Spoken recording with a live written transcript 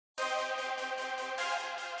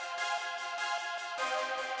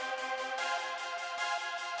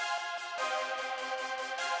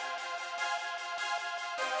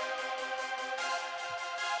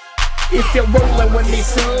If you're rolling with me,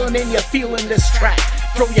 son, and you're feeling this track,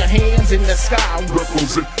 throw your hands in the sky,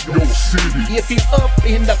 represent your city. If you're up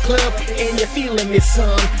in the club and you're feeling me,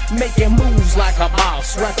 son, making moves like a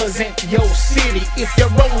boss, represent your city. If you're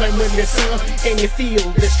rolling with me, son, and you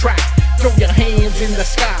feel this track, throw your hands in the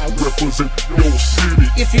sky, represent your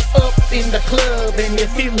city. If you're up in the club and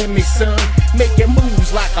you're feeling me, son, making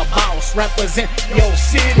moves like a boss, represent your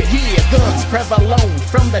city. Yeah, Gunz Provolone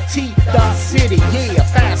from the T-Dot City. Yeah,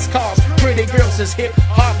 fast cars, pretty girls is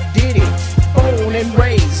hip-hop ditty. Born and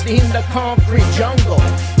raised in the concrete jungle,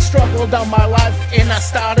 struggled all my life and I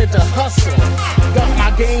started to hustle. Got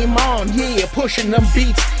my game on, yeah, pushing them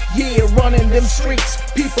beats, yeah, running them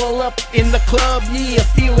streets. People up in the club, yeah,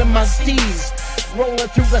 feeling my steez. Rolling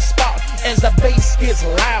through the spot as the bass gets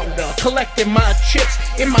louder, collecting my chips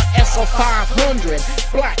in my SO 500.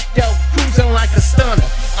 Blacked out, cruising like a stunner,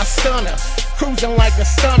 cruising like a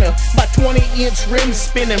stunner. My 20-inch rims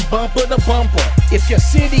spinning bumper to bumper. If your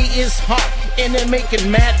city is hot and they're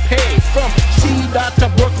making mad pay, from T-Dot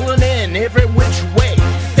to Brooklyn and every which way,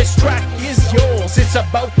 this track is yours, it's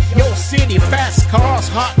about your city. Fast cars,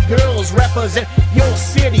 hot girls represent your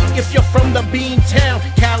city. If you're from the Bean Town,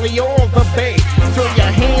 Cali or the Bay, throw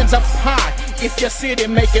your hands up high if your city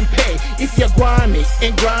making pay. If you're grimy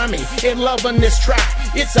and loving this track,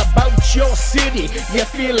 it's about your city. You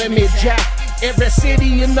feeling me, Jack? Every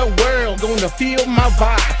city in the world gonna feel my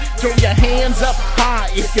vibe. Throw your hands up high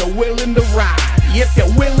if you're willing to ride. If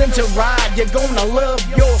you're willing to ride, you're gonna love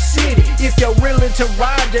your city. If you're willing to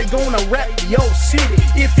ride, you're gonna rep your city.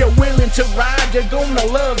 If you're willing to ride, you're gonna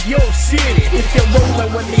love your city. If you're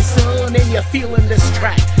rolling with me, son, and you're feeling this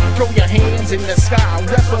track, throw your hands in the sky,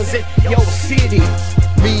 represent your city.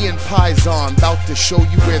 Me and Paisan, bout to show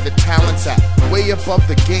you where the talent's at. Way above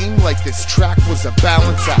the game, like this track was a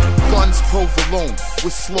balance act. Gunz Provolone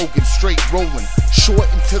with slogan straight rolling, short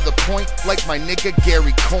and to the point, like my nigga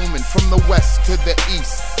Gary Coleman. From the west to the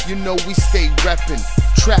east, you know we stay reppin'.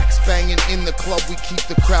 Tracks banging in the club, we keep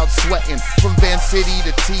the crowd sweating. From Van City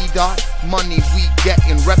to T-Dot, money we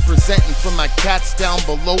gettin'. Representing for my cats down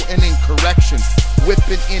below and in corrections.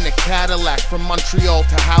 Whipping in a Cadillac from Montreal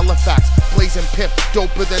to Halifax, blazing pip,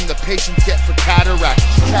 doper than the patients get for cataracts.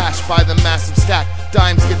 Cash by the massive stack,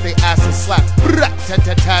 dimes get they asses slapped.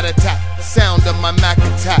 Tat-tat-tat-tat, sound of my Mac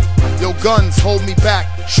attack. Yo, Gunz, hold me back,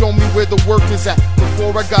 show me where the work is at.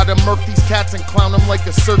 Before I gotta murk these cats and clown them like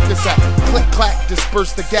a circus act. Click clack,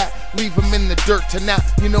 disperse the gap, leave them in the dirt to nap.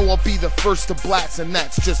 You know I'll be the first to blast, and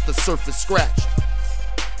that's just the surface scratch.